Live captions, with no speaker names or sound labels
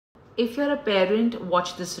if you're a parent,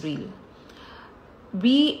 watch this reel.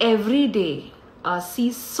 We every day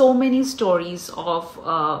see so many stories of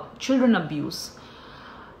children abuse.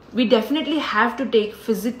 We definitely have to take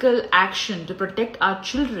physical action to protect our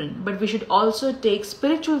children, but we should also take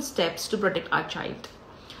spiritual steps to protect our child.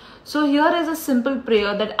 So here is a simple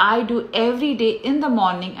prayer that I do every day in the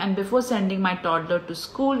morning and before sending my toddler to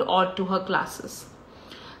school or to her classes.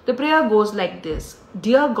 The prayer goes like this: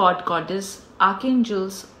 Dear God, Goddess,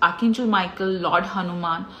 Archangels, Archangel Michael, Lord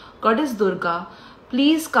Hanuman, Goddess Durga,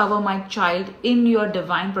 please cover my child in your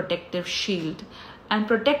divine protective shield and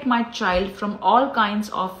protect my child from all kinds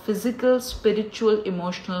of physical, spiritual,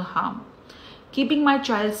 emotional harm, keeping my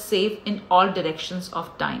child safe in all directions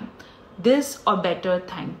of time. This or better,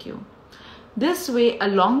 thank you. This way,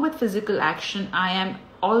 along with physical action, I am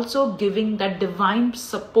also giving that divine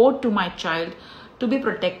support to my child to be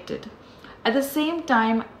protected. At the same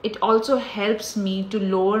time, it also helps me to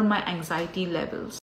lower my anxiety levels.